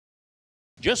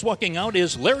Just walking out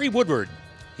is Larry Woodward.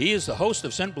 He is the host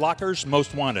of Scent Blocker's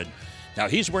Most Wanted. Now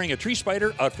he's wearing a Tree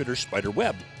Spider Outfitters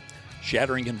Spiderweb.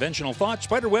 Shattering conventional thought,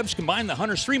 Spiderwebs combine the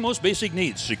hunter's three most basic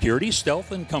needs: security,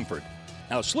 stealth, and comfort.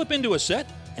 Now slip into a set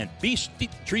and be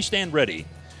tree stand ready.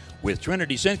 With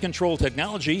Trinity Scent Control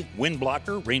technology, wind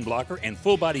blocker, rain blocker, and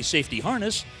full body safety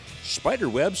harness,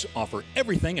 Spiderwebs offer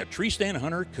everything a tree stand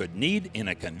hunter could need in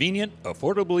a convenient,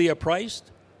 affordably priced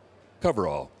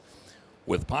coverall.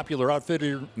 With popular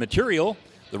outfitter material,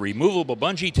 the removable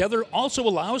bungee tether also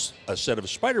allows a set of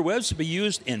spiderwebs to be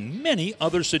used in many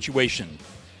other situations.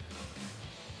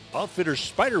 Outfitter's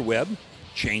Spiderweb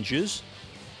changes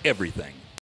everything.